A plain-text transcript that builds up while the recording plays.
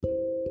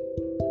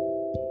Hey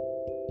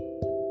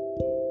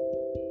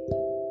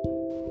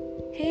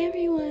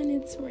everyone,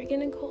 it's Morgan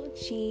Nicole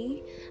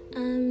G.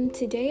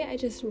 Today I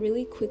just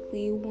really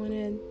quickly want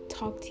to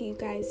talk to you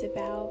guys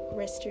about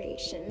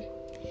restoration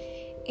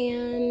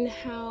and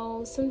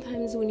how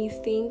sometimes when you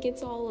think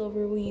it's all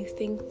over, when you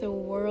think the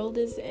world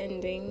is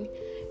ending,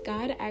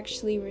 God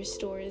actually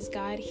restores,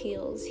 God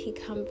heals, He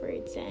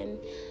comforts, and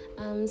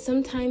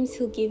sometimes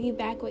He'll give you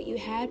back what you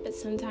had, but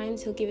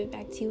sometimes He'll give it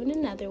back to you in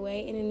another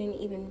way and in an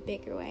even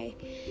bigger way.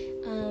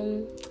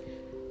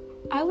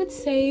 I would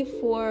say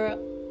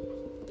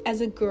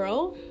as a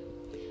girls,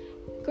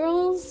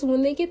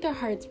 when they get their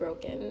hearts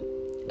broken,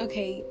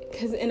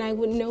 and I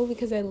would know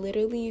because I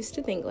literally used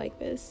to think like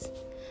this.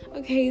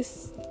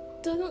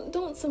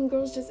 Don't some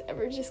girls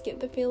just get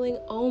the feeling,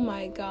 oh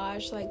my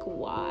gosh, like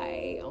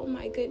why? Oh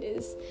my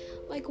goodness,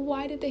 like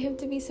why did they have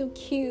to be so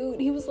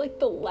cute? He was like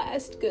the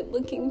last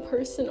good-looking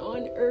person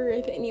on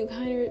earth, and you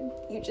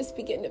just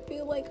begin to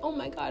feel like, oh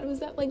my God, was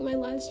that like my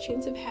last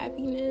chance of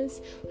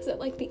happiness? Was that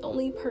like the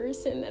only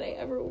person that I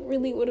ever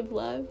really would have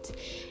loved?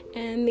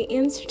 And the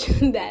answer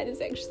to that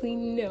is actually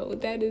no,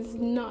 that is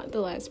not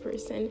the last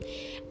person.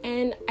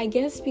 And I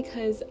guess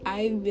because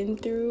I've been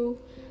through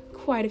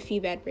quite a few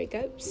bad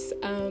breakups,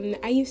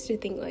 I used to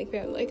think like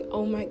that, like,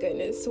 oh my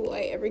goodness, will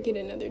I ever get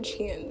another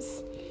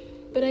chance?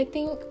 But I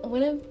think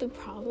one of the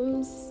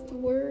problems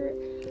were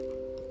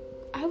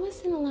I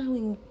wasn't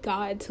allowing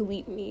God to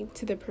lead me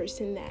to the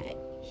person that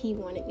He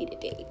wanted me to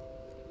date.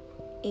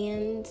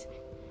 And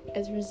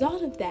as a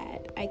result of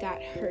that, I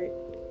got hurt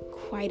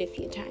quite a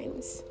few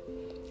times.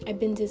 I've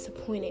been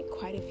disappointed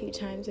quite a few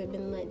times. I've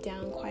been let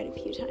down quite a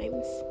few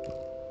times.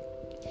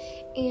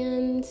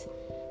 And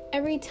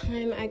every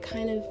time I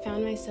kind of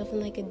found myself in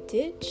like a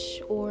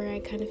ditch, or I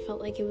kind of felt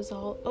like it was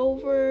all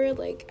over,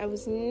 like I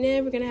was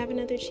never gonna have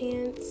another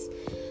chance.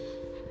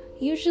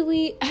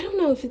 Usually, I don't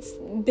know if it's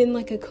been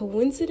like a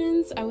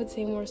coincidence, I would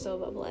say more so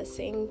of a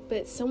blessing,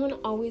 but someone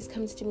always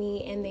comes to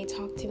me and they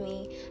talk to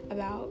me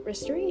about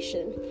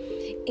restoration.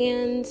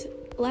 And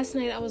last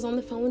night I was on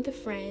the phone with a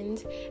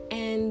friend,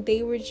 and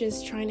they were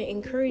just trying to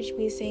encourage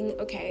me, saying,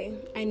 okay,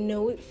 I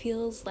know it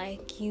feels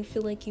like you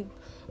feel like you've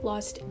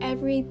lost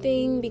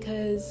everything,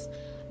 because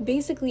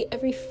basically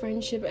every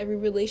friendship, every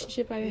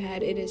relationship I've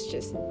had, it has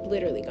just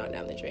literally gone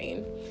down the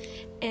drain.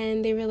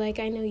 And they were like,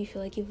 I know you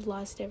feel like you've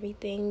lost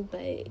everything,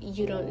 but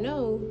you don't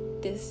know,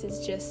 this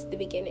is just the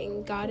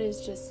beginning. God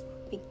is just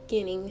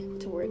beginning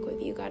to work with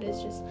you. God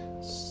is just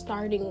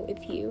starting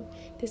with you.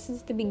 This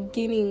is the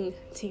beginning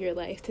to your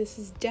life. This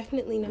is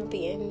definitely not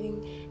the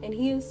ending, and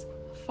He is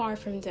far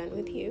from done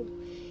with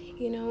you.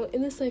 You know,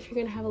 in this life, you're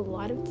going to have a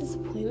lot of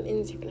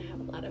disappointments. You're going to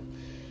have a lot of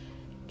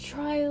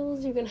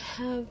trials. You're going to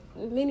have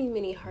many,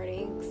 many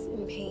heartaches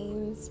and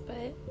pains,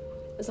 but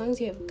as long as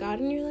you have God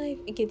in your life,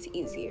 it gets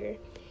easier.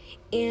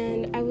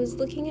 And I was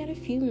looking at a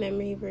few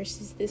memory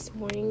verses this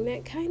morning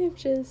that kind of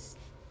just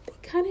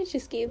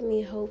gave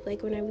me hope,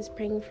 like when I was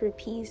praying for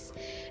peace.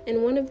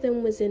 And one of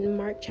them was in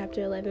Mark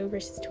chapter 11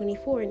 verses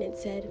 24, and it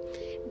said,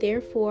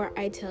 therefore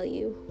I tell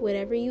you,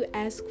 whatever you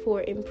ask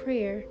for in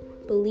prayer,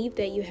 believe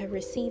that you have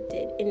received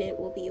it, and it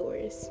will be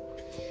yours.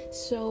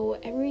 So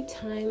every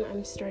time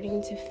I'm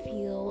starting to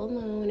feel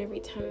alone, every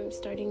time I'm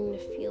starting to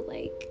feel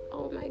like,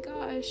 oh my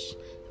gosh,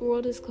 the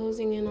world is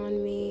closing in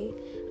on me,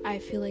 I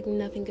feel like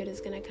nothing good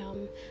is going to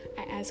come,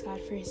 I ask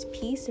God for His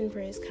peace and for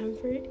His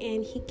comfort,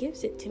 and He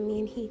gives it to me,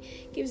 and He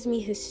gives me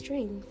His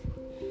strength.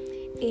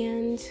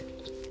 And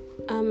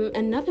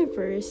another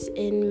verse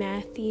in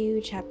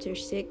Matthew chapter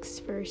 6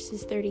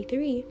 verses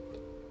 33,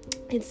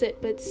 it said,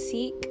 but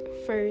seek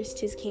first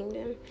His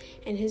kingdom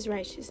and His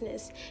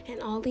righteousness, and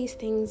all these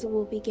things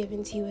will be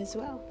given to you as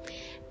well.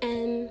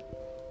 And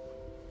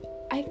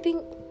I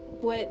think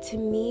what, to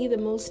me, the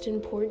most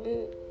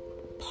important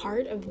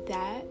part of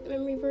that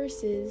memory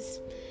verse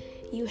is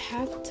you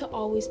have to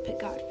always put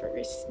God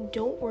first.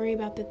 Don't worry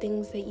about the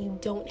things that you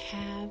don't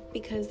have,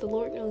 because the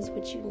Lord knows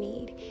what you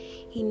need.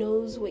 He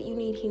knows what you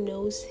need. He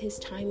knows His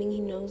timing.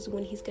 He knows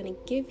when He's going to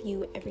give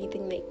you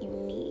everything that you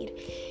need.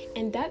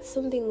 And that's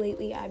something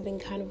lately I've been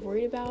kind of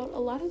worried about. A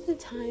lot of the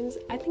times,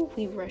 I think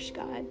we rush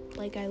God.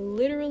 Like, I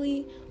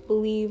literally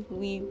believe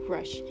we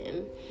rush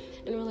Him.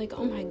 And we're like,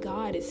 oh my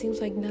God, it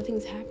seems like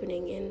nothing's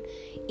happening. And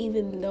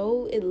even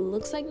though it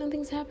looks like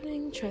nothing's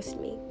happening, trust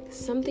me,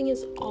 something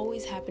is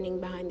always happening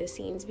behind the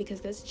scenes, because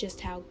that's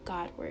just how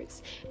God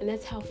works. And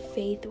that's how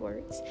faith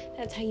works.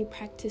 That's how you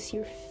practice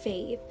your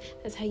faith.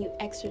 That's how you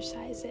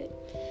exercise it.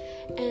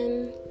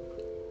 And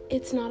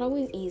it's not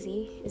always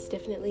easy. It's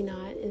definitely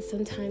not. And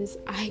sometimes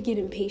I get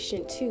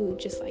impatient too,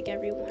 just like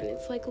everyone.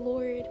 It's like,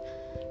 Lord,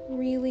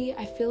 really,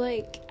 I feel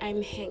like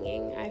I'm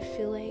hanging. I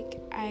feel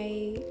like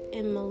I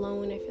am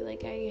alone. I feel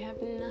like I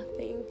have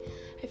nothing.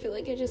 I feel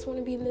like I just want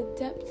to be in the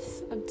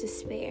depths of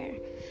despair.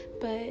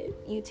 But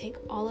you take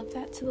all of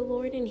that to the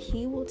Lord, and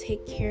He will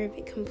take care of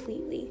it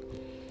completely.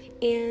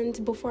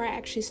 And before I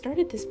actually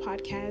started this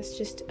podcast,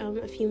 just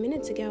a few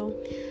minutes ago,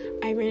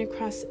 I ran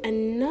across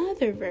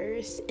another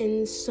verse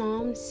in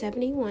Psalm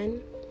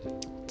 71,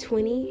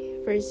 20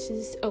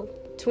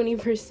 20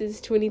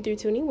 verses 20 through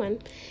 21,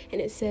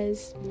 and it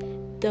says,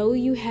 "Though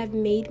you have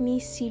made me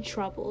see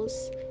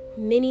troubles,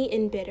 many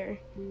and bitter,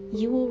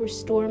 you will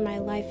restore my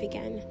life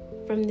again.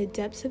 From the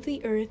depths of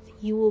the earth,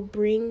 you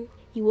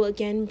will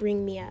again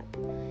bring me up.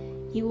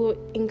 You will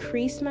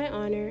increase my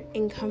honor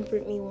and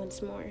comfort me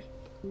once more."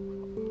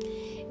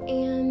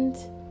 And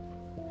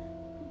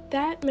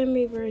that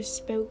memory verse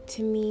spoke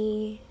to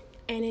me,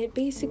 and it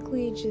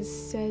basically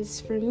just says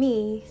for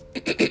me,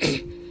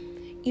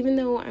 even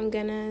though I'm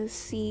gonna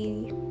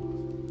see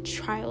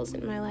trials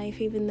in my life,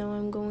 even though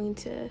I'm going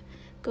to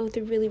go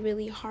through really,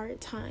 really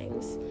hard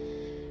times,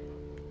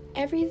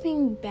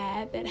 everything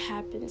bad that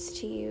happens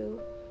to you,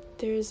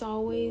 there's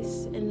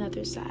always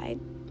another side,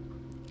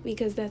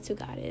 because that's who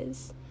God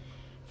is.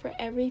 For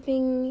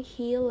everything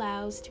he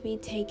allows to be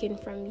taken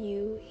from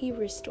you, he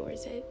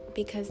restores it,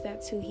 because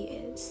that's who he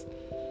is.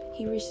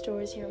 He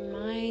restores your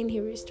mind, he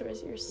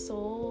restores your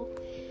soul.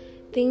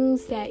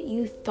 Things that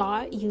you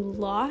thought you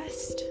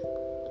lost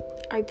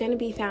are going to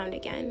be found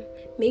again.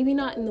 Maybe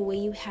not in the way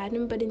you had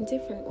them, but in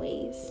different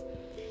ways.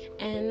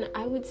 And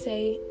I would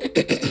say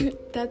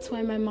that's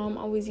why my mom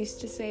always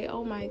used to say,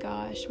 "Oh my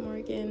gosh,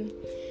 Morgan,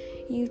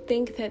 you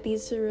think that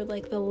these are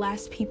like the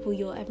last people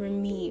you'll ever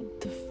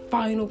meet, the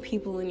final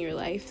people in your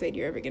life that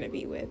you're ever going to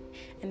be with."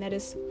 And that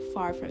is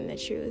far from the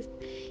truth.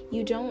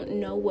 You don't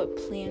know what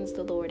plans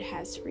the Lord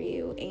has for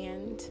you.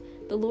 And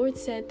the Lord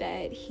said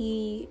that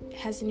he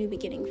has a new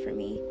beginning for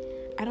me.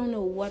 I don't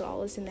know what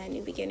all is in that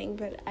new beginning,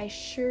 but I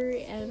sure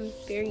am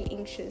very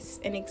anxious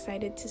and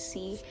excited to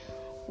see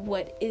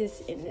what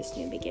is in this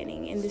new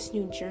beginning, in this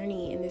new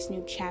journey, in this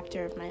new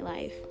chapter of my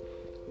life.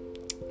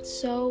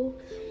 So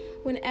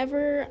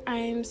whenever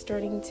I'm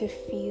starting to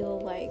feel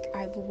like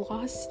I've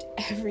lost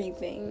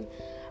everything,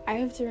 I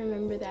have to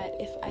remember that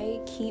if I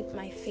keep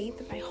my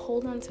faith, if I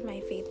hold on to my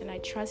faith and I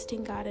trust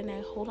in God and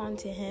I hold on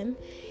to him,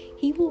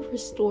 he will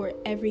restore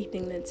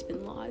everything that's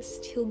been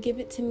lost. He'll give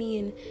it to me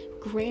in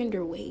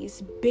grander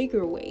ways,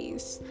 bigger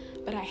ways.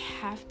 But I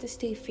have to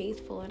stay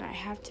faithful, and I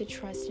have to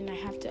trust, and I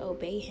have to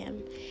obey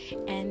him.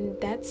 And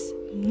that's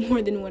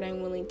more than what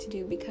I'm willing to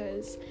do,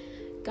 because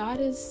God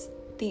is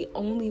the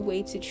only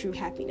way to true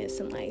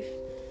happiness in life.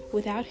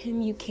 Without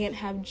him, you can't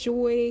have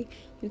joy,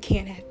 you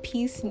can't have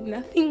peace,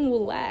 nothing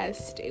will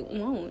last, it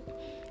won't.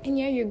 And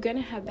yeah, you're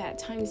gonna have bad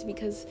times,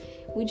 because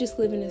we just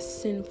live in a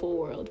sinful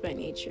world by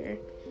nature.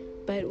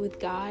 But with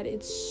God,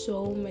 it's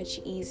so much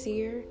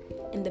easier.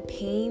 And the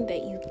pain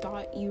that you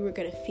thought you were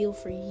gonna feel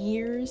for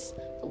years,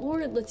 the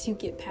Lord lets you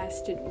get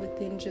past it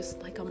within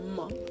just like a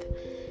month.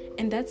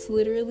 And that's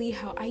literally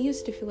how I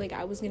used to feel like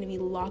I was going to be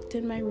locked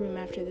in my room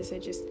after this. I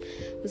just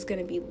was going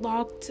to be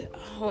locked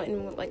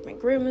in like my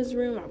grandma's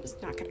room. I was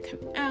not going to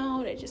come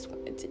out. I just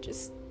wanted to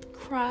just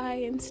cry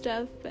and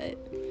stuff. But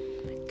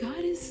God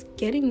is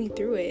getting me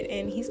through it,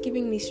 and he's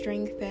giving me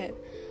strength that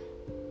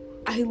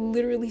I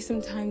literally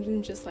sometimes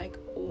am just like,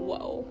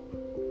 whoa,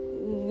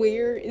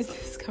 where is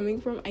this coming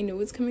from? I know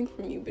it's coming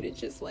from you, but it's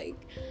just like,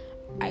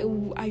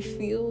 I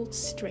feel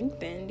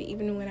strengthened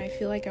even when I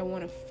feel like I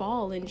want to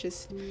fall and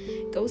just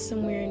go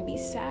somewhere and be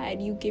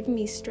sad. You give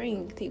me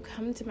strength. You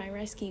come to my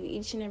rescue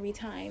each and every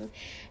time.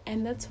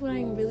 And that's what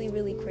I'm really,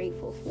 really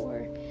grateful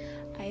for.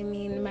 I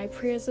mean, my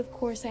prayers, of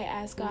course, I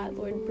ask God,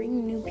 Lord,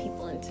 bring new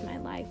people into my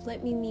life.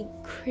 Let me meet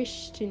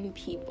Christian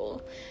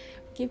people.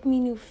 Give me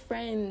new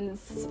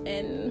friends.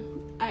 And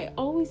I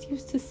always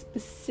used to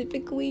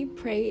specifically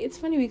pray. It's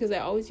funny because I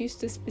always used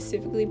to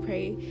specifically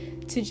pray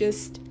to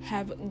just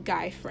have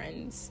guy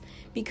friends,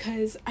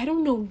 because I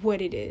don't know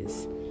what it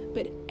is,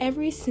 but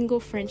every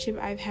single friendship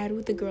I've had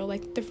with a girl,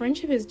 like, the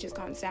friendship has just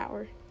gone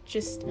sour.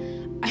 Just,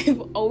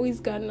 I've always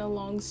gotten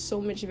along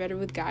so much better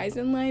with guys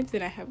in life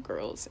than I have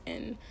girls.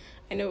 And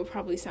I know it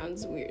probably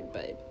sounds weird,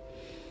 but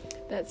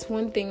that's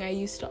one thing I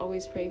used to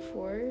always pray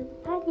for.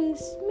 Probably,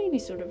 maybe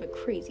sort of a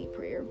crazy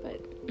prayer,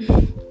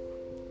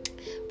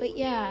 but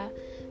yeah,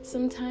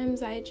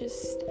 sometimes I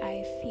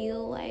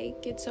feel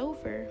like it's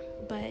over,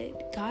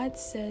 but God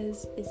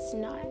says it's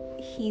not.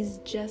 He's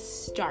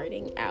just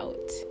starting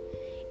out,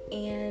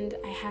 and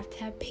I have to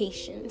have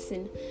patience,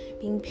 and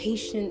being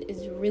patient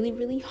is really,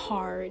 really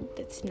hard.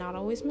 That's not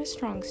always my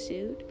strong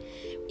suit,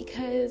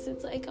 because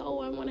it's like,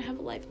 oh, I want to have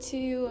a life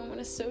too, I want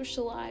to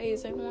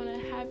socialize, I want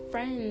to have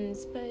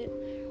friends, but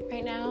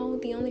right now,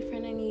 the only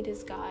friend I need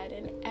is God,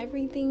 and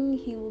everything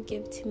he will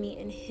give to me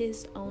in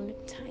his own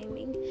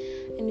timing,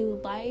 a new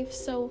life.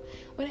 So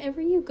whenever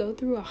you go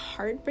through a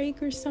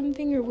heartbreak or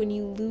something, or when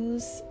you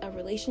lose a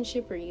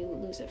relationship, or you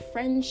lose a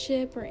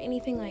friendship, or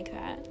anything like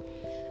that,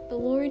 the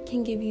Lord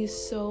can give you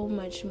so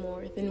much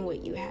more than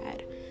what you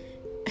had.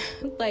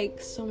 Like,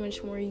 so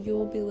much more.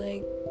 You'll be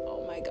like,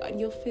 oh my God,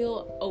 you'll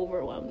feel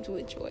overwhelmed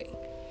with joy.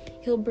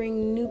 He'll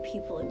bring new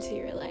people into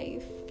your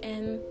life,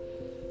 and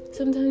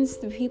sometimes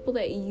the people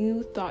that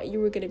you thought you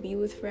were going to be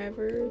with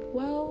forever,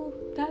 well,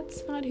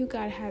 that's not who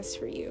God has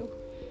for you.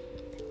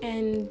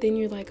 And then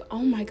you're like, oh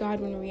my God,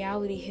 when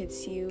reality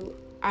hits you,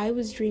 I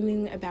was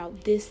dreaming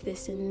about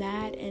this, and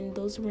that, and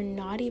those were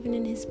not even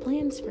in his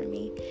plans for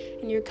me.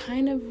 And you're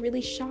kind of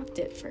really shocked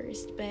at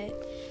first,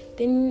 but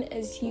then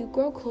as you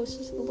grow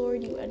closer to the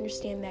Lord, you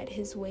understand that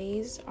his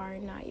ways are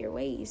not your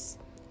ways.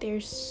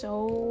 They're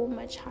so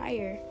much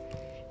higher.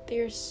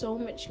 They're so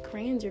much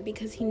grander,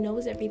 because he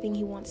knows everything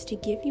he wants to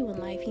give you in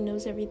life. He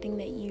knows everything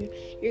that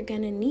you're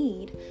gonna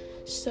need.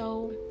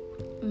 So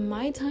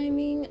my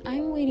timing,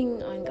 I'm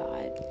waiting on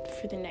God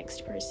for the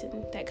next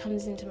person that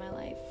comes into my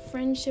life.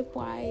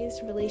 Friendship-wise,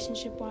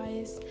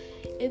 relationship-wise,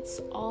 it's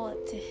all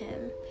up to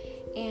him.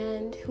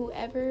 And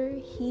whoever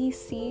he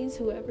sees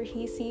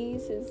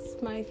is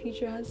my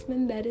future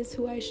husband. That is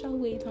who I shall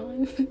wait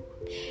on.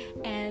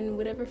 And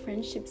whatever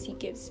friendships he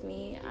gives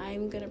me,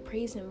 I'm gonna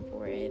praise him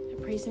for it. I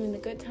praise him in the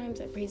good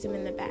times, I praise him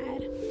in the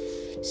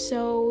bad.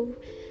 So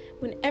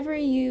whenever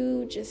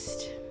you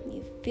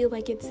feel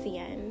like it's the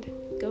end,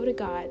 go to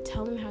God,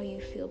 tell him how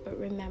you feel, but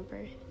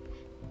remember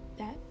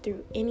that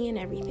through any and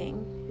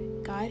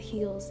everything, God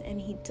heals, and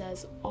he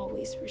does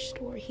always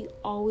restore. He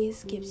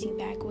always gives you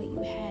back what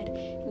you had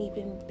in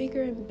even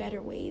bigger and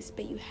better ways,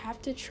 but you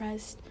have to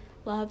trust,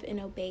 love, and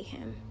obey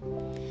him.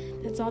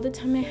 That's all the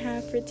time I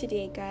have for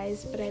today,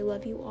 guys, but I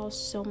love you all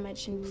so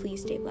much, and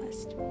please stay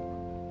blessed.